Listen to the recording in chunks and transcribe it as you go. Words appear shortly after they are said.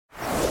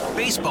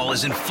Baseball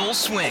is in full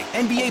swing.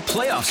 NBA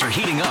playoffs are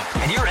heating up,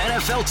 and your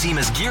NFL team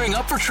is gearing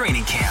up for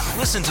training camp.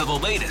 Listen to the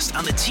latest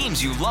on the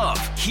teams you love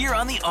here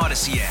on the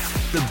Odyssey app.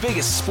 The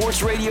biggest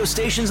sports radio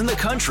stations in the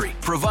country,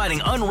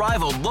 providing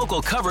unrivaled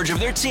local coverage of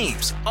their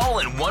teams, all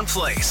in one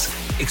place.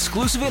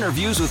 Exclusive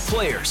interviews with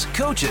players,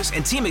 coaches,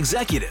 and team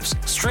executives,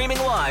 streaming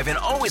live and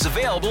always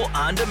available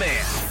on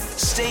demand.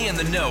 Stay in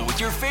the know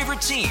with your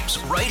favorite teams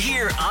right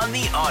here on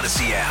the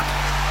Odyssey app.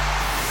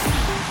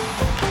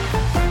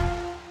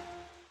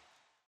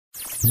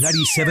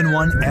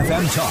 97.1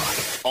 FM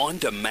Talk. On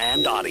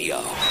demand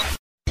audio.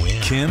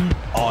 Kim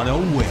on a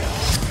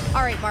whim.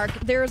 All right, Mark,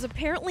 there is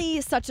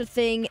apparently such a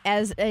thing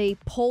as a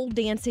pole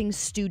dancing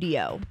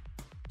studio.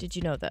 Did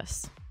you know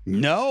this?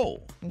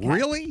 No. Okay.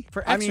 Really?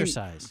 For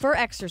exercise. For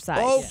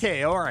exercise.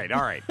 Okay, all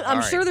right.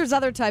 I'm sure there's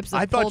other types of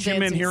I pole thought you dancing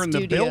meant here in the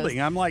studios. building.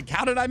 I'm like,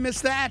 how did I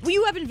miss that? Well,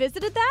 you haven't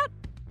visited that?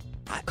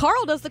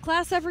 Carl does the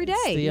class every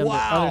day. The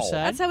Wow. other side.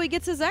 That's how he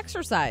gets his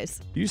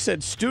exercise. You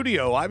said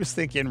studio. I was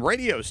thinking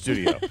radio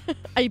studio.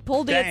 A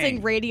pole dancing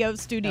Dang. radio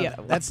studio.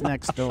 That's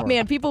next door.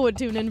 Man, people would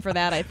tune in for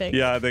that, I think.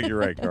 Yeah, I think you're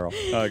right, Carl.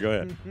 Go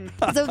ahead.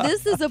 So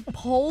this is a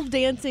pole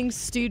dancing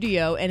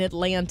studio in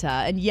Atlanta,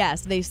 and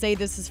yes, they say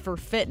this is for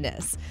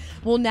fitness.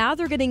 Well, now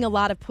they're getting a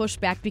lot of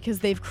pushback because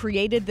they've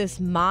created this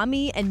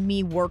Mommy and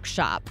Me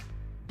workshop.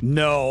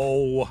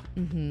 No.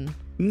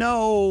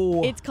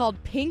 No. It's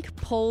called Pink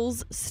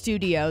Poles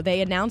Studio. They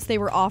announced they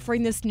were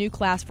offering this new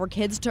class for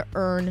kids to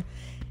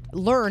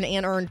learn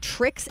and earn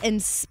tricks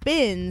and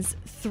spins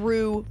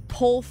through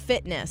pole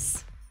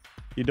fitness.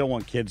 You don't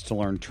want kids to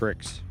learn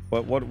tricks.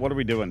 What are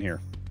we doing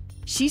here?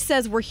 She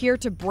says we're here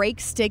to break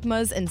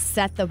stigmas and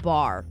set the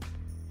bar.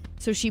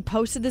 So she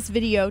posted this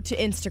video to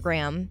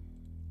Instagram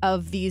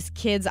of these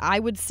kids. I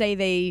would say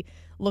they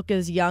look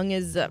as young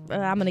as, I'm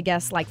going to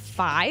guess, like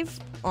 5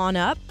 on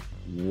up.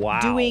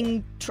 Wow.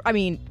 Doing,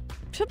 pretty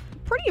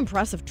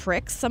impressive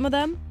tricks, some of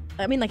them.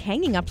 I mean, like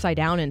hanging upside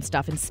down and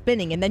stuff and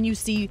spinning. And then you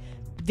see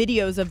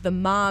videos of the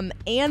mom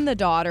and the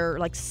daughter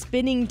like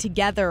spinning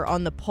together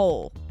on the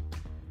pole.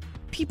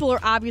 People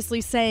are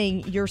obviously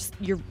saying you're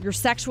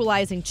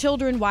sexualizing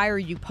children. Why are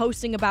you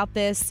posting about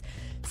this?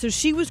 So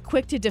she was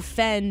quick to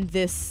defend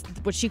this,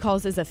 what she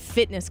calls as a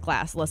fitness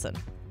class. Listen.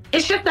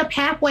 It's just a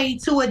pathway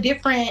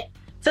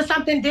to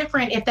something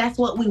different if that's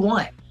what we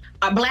want.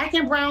 Black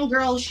and brown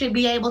girls should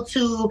be able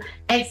to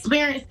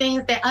experience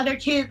things that other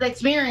kids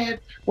experience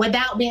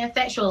without being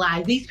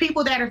sexualized. These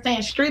people that are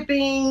saying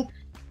stripping,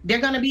 they're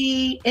going to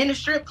be in the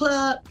strip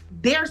club,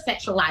 they're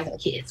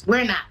sexualizing kids.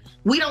 We're not.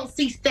 We don't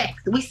see sex.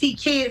 We see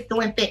kids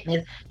doing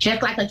fitness,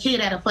 just like a kid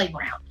at a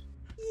playground.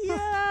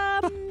 Yeah,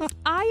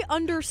 I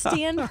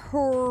understand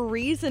her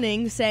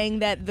reasoning, saying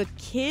that the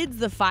kids,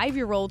 the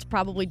 5-year-olds,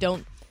 probably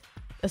don't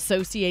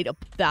associate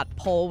that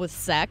pole with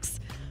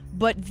sex.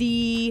 But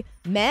the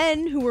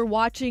men who were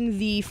watching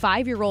the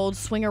 5-year-olds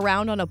swing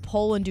around on a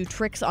pole and do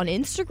tricks on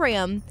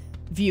Instagram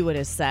view it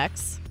as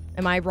sex.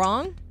 Am I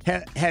wrong?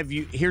 Have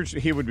you?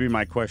 Here would be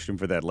my question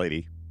for that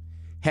lady.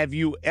 Have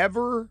you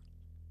ever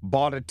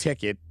bought a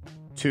ticket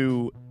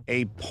to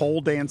a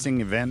pole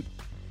dancing event?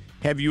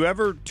 Have you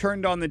ever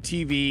turned on the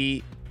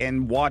TV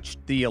and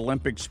watched the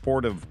Olympic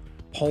sport of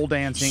pole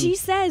dancing? She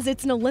says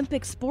it's an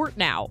Olympic sport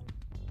now.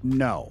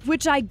 No.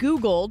 Which I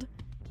Googled.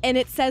 And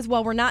it says,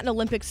 well, we're not an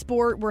Olympic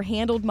sport. We're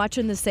handled much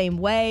in the same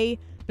way.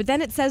 But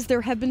then it says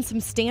there have been some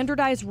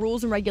standardized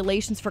rules and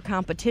regulations for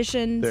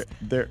competitions.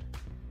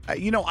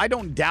 I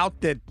don't doubt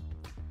that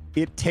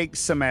it takes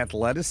some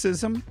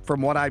athleticism.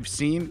 From what I've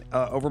seen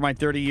over my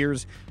 30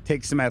 years,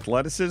 takes some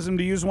athleticism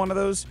to use one of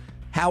those.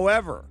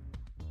 However,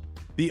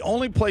 the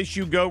only place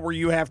you go where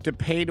you have to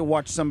pay to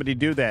watch somebody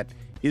do that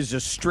is a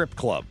strip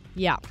club.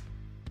 Yeah.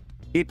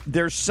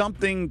 There's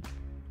something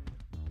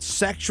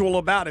sexual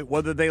about it,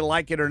 whether they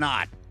like it or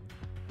not.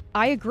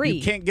 I agree.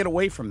 You can't get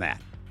away from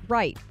that.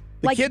 Right.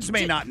 The kids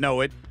may not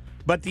know it,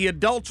 but the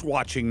adults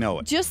watching know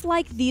it. Just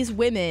like these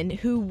women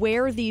who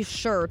wear these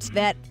shirts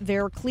that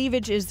their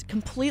cleavage is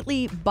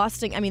completely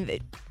busting. I mean,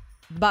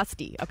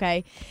 busty,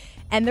 okay?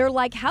 And they're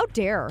like, how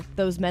dare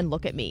those men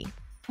look at me?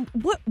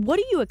 What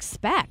do you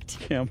expect?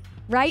 Kim.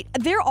 Right?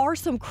 There are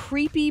some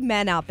creepy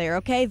men out there,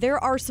 okay?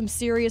 There are some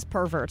serious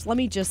perverts. Let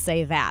me just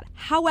say that.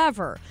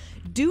 However,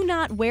 do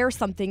not wear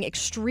something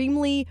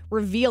extremely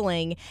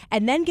revealing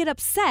and then get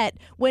upset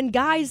when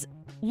guys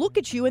look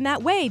at you in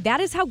that way.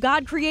 That is how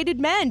God created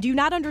men. Do you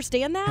not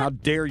understand that? How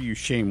dare you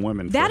shame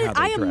women for That is, how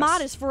they I am dress.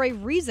 modest for a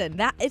reason.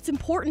 That it's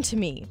important to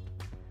me.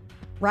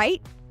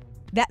 Right?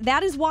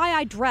 That is why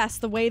I dress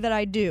the way that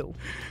I do.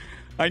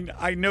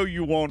 I know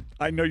you won't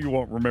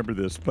remember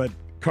this, but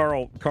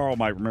Carl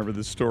might remember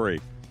this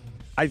story.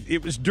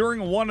 It was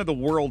during one of the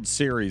World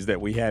Series that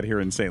we had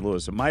here in St.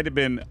 Louis. It might have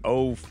been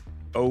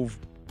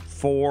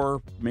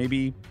 04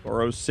 maybe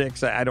or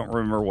 06. I don't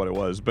remember what it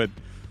was, but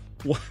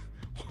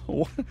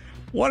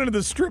one of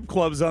the strip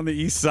clubs on the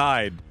east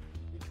side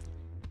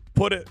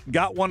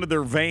got one of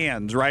their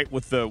vans right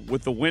with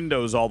the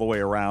windows all the way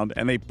around,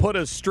 and they put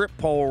a stripper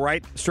pole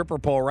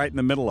right in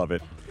the middle of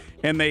it,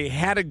 and they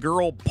had a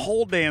girl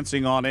pole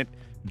dancing on it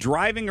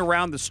driving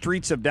around the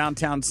streets of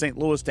downtown St.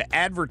 Louis to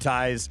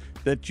advertise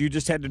that you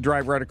just had to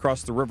drive right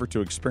across the river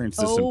to experience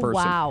this in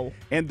person. Wow.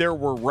 And there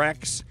were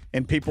wrecks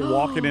and people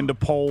walking into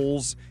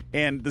poles,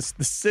 and the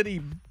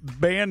city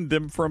banned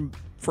them from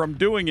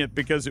doing it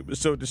because it was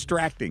so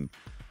distracting.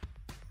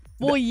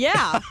 Well,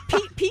 yeah.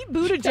 Pete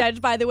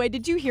Buttigieg, by the way,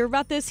 did you hear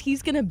about this?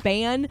 He's going to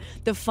ban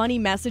the funny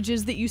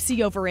messages that you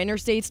see over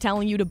interstates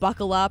telling you to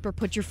buckle up or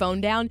put your phone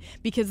down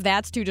because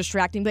that's too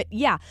distracting. But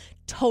yeah,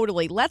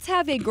 totally. Let's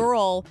have a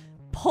girl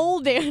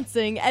pole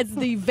dancing as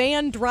the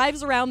van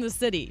drives around the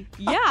city.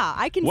 Yeah,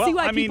 I can see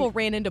why people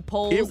ran into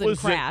poles and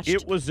crashed.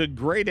 It was a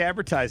great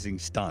advertising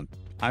stunt.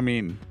 I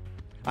mean,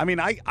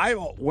 I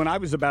when I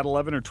was about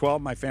 11 or 12,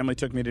 my family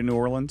took me to New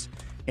Orleans,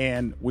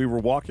 and we were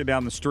walking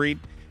down the street,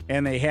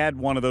 and they had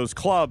one of those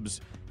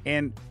clubs,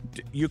 and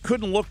you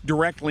couldn't look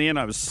directly in.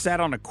 I was sat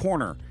on a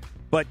corner,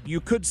 but you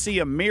could see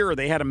a mirror.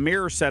 They had a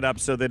mirror set up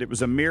so that it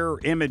was a mirror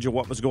image of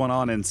what was going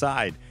on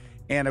inside.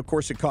 And, of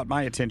course, it caught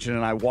my attention,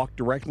 and I walked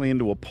directly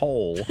into a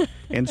pole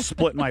and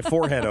split my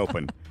forehead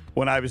open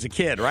when I was a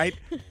kid, right?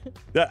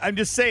 I'm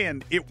just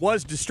saying, it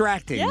was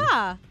distracting.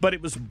 Yeah. But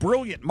it was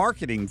brilliant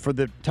marketing for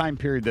the time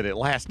period that it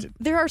lasted.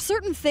 There are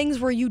certain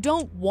things where you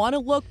don't want to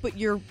look, but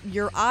your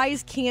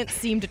eyes can't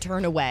seem to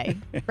turn away,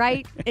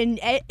 right? And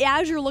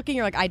as you're looking,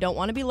 you're like, I don't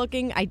want to be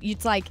looking.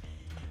 It's like,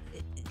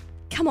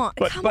 come on.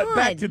 But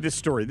back to this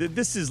story.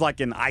 This is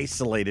like an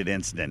isolated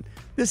incident.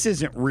 This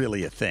isn't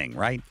really a thing,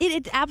 right?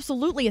 It's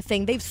absolutely a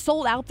thing. They've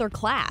sold out their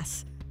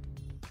class.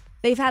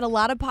 They've had a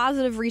lot of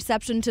positive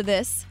reception to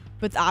this,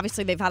 but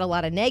obviously they've had a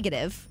lot of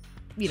negative.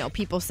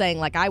 People saying,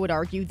 like I would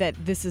argue, that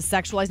this is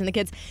sexualizing the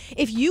kids.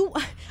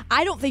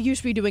 I don't think you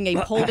should be doing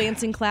a pole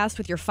dancing class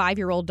with your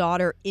 5-year-old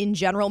daughter in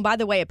general. And by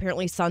the way,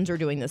 apparently sons are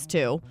doing this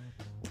too.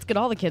 Let's get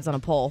all the kids on a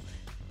pole.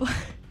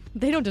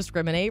 They don't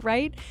discriminate,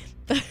 right?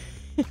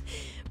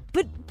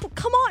 But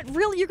come on,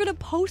 really? You're going to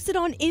post it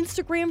on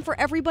Instagram for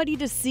everybody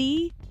to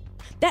see?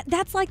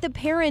 That's like the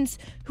parents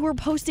who are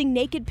posting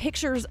naked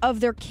pictures of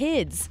their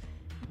kids.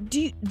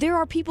 There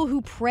are people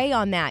who prey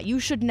on that. You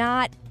should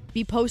not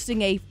be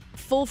posting a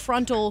full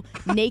frontal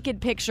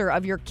naked picture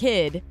of your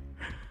kid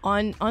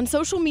on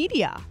social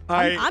media.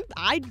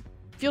 I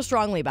feel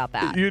strongly about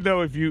that.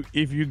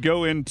 If you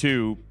go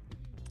into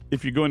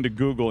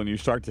Google and you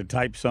start to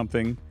type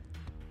something,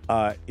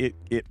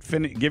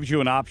 it gives you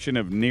an option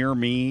of near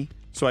me.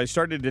 So I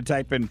started to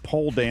type in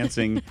pole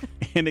dancing,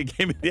 and it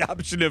gave me the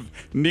option of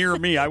near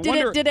me.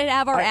 Did it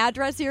have our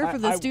address here for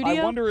the studio?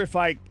 I wonder if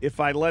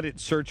I let it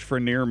search for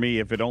near me,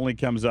 if it only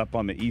comes up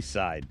on the east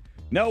side.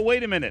 No,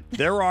 wait a minute.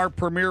 There are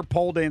premier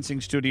pole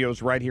dancing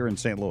studios right here in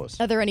St. Louis.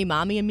 Are there any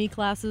Mommy and Me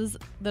classes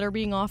that are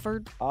being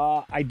offered?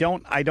 I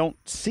don't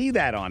see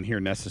that on here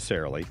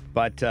necessarily,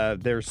 but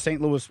there's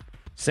St.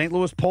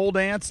 Louis pole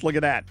dance. Look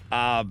at that.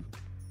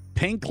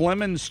 Pink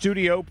Lemon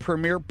Studio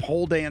Premier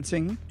Pole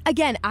Dancing.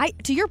 Again,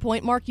 to your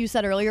point, Mark, you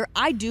said earlier,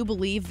 I do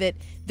believe that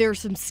there's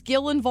some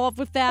skill involved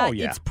with that. Oh,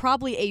 yeah. It's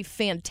probably a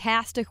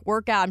fantastic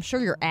workout. I'm sure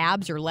your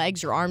abs, your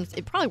legs, your arms,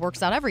 it probably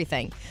works out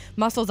everything.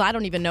 Muscles I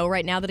don't even know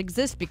right now that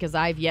exist because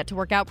I've yet to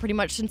work out pretty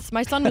much since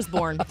my son was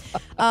born.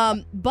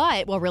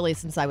 Really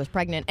since I was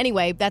pregnant.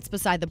 Anyway, that's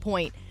beside the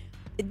point.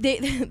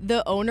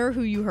 The owner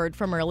who you heard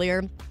from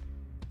earlier,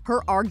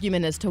 her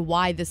argument as to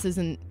why this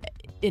isn't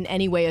in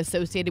any way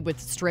associated with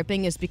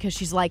stripping is because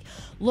she's like,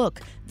 look,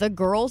 the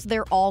girls,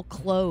 they're all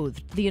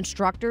clothed. The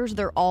instructors,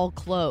 they're all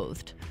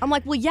clothed. I'm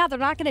like, well, yeah, they're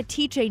not going to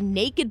teach a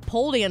naked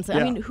pole dance. Yeah.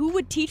 I mean, who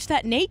would teach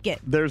that naked?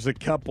 There's a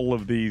couple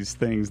of these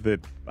things that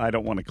I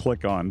don't want to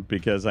click on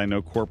because I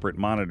know corporate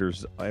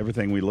monitors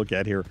everything we look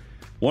at here.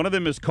 One of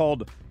them is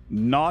called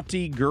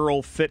Naughty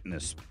Girl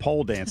Fitness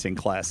Pole Dancing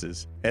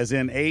Classes, as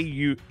in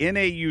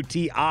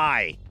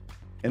Nauti.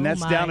 And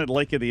that's down at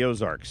Lake of the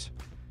Ozarks.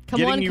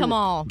 Come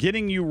on.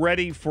 Getting you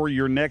ready for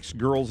your next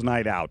girls'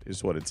 night out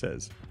is what it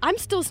says. I'm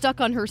still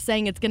stuck on her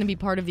saying it's going to be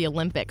part of the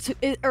Olympics.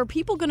 Are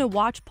people going to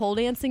watch pole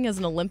dancing as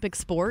an Olympic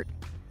sport?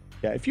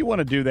 Yeah, if you want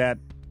to do that,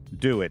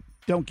 do it.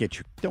 Don't get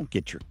your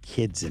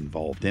kids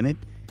involved in it.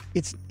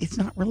 It's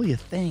not really a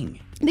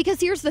thing. Because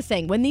here's the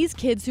thing. When these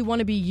kids who want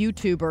to be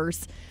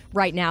YouTubers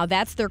right now,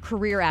 that's their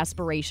career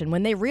aspiration.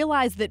 When they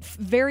realize that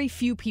very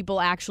few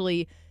people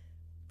actually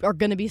are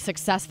going to be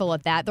successful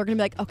at that, they're going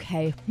to be like,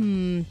 okay,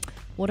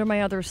 what are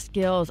my other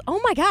skills? Oh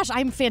my gosh,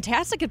 I'm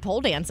fantastic at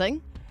pole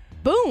dancing.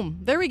 Boom,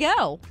 there we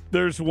go.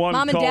 There's one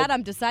Mom and Dad,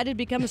 I'm decided to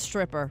become a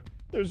stripper.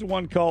 There's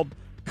one called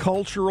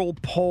Cultural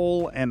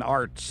Pole and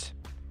Arts.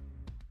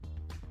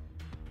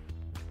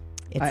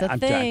 It's a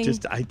thing.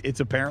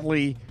 It's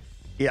apparently,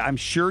 yeah, I'm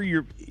sure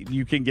you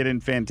can get in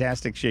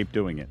fantastic shape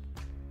doing it.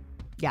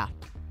 Yeah.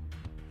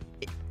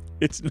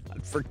 It's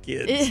not for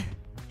kids.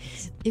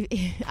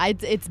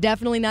 It's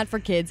definitely not for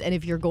kids, and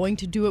if you're going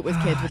to do it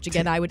with kids, which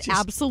again I would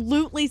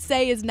absolutely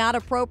say is not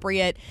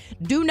appropriate,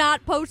 do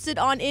not post it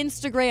on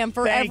Instagram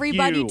for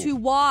everybody to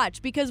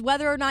watch, because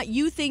whether or not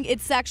you think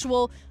it's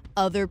sexual,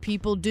 other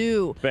people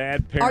do.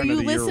 Bad parent Are you of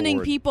the year listening,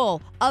 award.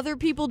 people? Other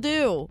people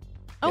do.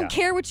 I don't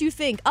care what you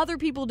think. Other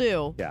people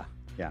do. Yeah.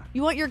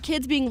 You want your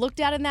kids being looked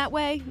at in that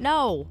way?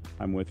 No.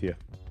 I'm with you.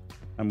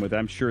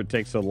 I'm sure it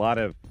takes a lot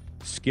of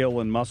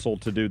skill and muscle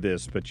to do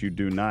this, but you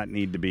do not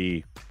need to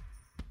be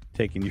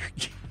taking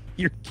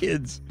your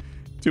kids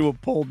to a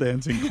pole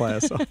dancing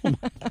class. Oh my.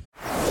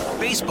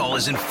 Baseball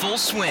is in full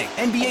swing.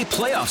 NBA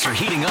playoffs are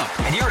heating up,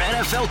 and your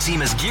NFL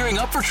team is gearing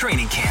up for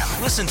training camp.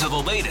 Listen to the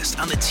latest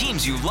on the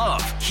teams you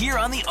love here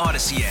on the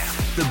Odyssey app.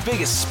 The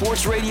biggest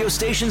sports radio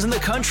stations in the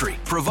country,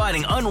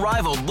 providing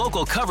unrivaled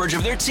local coverage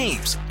of their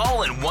teams,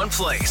 all in one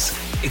place.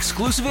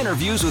 Exclusive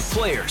interviews with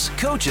players,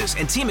 coaches,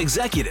 and team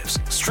executives,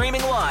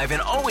 streaming live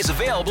and always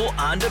available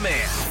on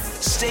demand.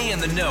 Stay in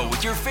the know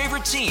with your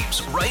favorite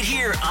teams right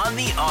here on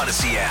the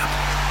Odyssey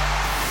app.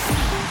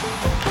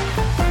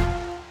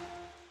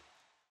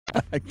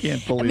 I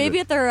can't believe Maybe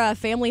it. at their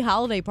family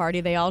holiday party,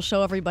 they all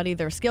show everybody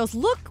their skills.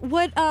 Look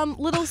what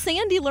little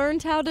Sandy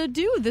learned how to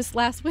do this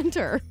last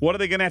winter. What are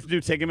they going to have to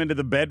do? Take him into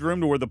the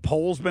bedroom to where the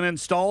pole's been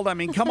installed? I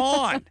mean, come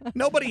on.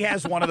 Nobody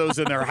has one of those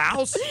in their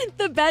house.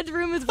 The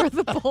bedroom is where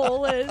the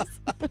pole is.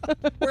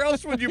 Where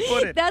else would you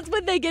put it? That's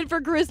what they get for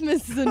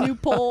Christmas is a new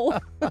pole.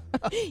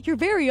 Your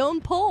very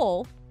own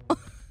pole.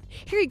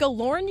 Here you go,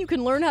 Lauren. You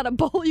can learn how to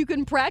pole. You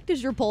can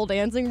practice your pole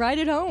dancing right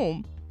at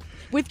home.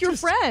 With your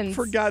friends.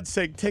 For God's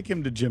sake, take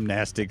him to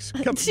gymnastics.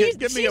 Come, give me a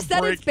break. She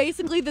said it's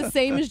basically the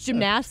same as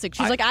gymnastics.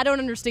 She's like, I don't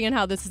understand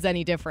how this is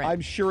any different.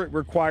 I'm sure it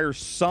requires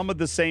some of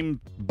the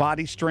same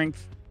body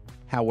strength.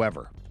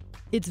 However,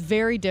 it's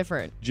very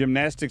different.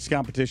 Gymnastics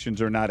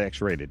competitions are not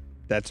X-rated.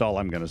 That's all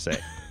I'm going to say.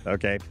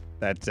 Okay?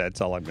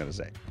 That's all I'm going to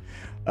say.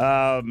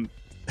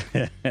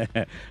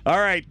 All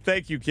right.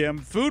 Thank you, Kim.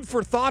 Food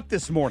for thought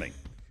this morning.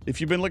 If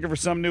you've been looking for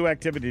some new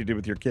activity to do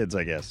with your kids,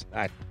 I guess.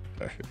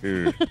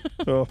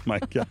 Oh, my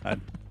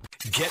God.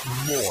 Get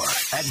more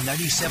at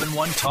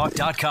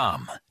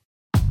 971talk.com.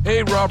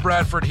 Hey, Rob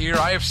Bradford here.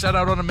 I have set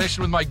out on a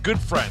mission with my good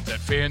friends at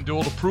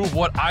FanDuel to prove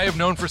what I have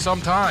known for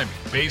some time.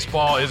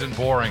 Baseball isn't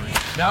boring.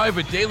 Now I have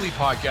a daily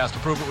podcast to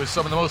prove it with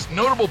some of the most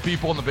notable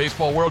people in the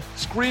baseball world,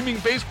 screaming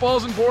baseball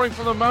isn't boring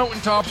from the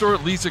mountaintops, or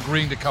at least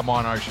agreeing to come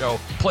on our show.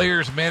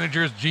 Players,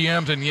 managers,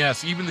 GMs, and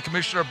yes, even the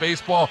commissioner of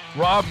baseball,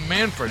 Rob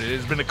Manfred. It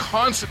has been a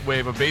constant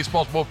wave of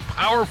baseball's most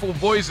powerful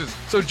voices.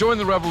 So join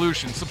the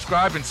revolution.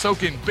 Subscribe and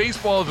soak in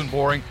Baseball Isn't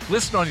Boring.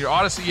 Listen on your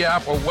Odyssey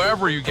app or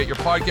wherever you get your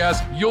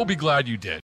podcasts. You'll be glad you did.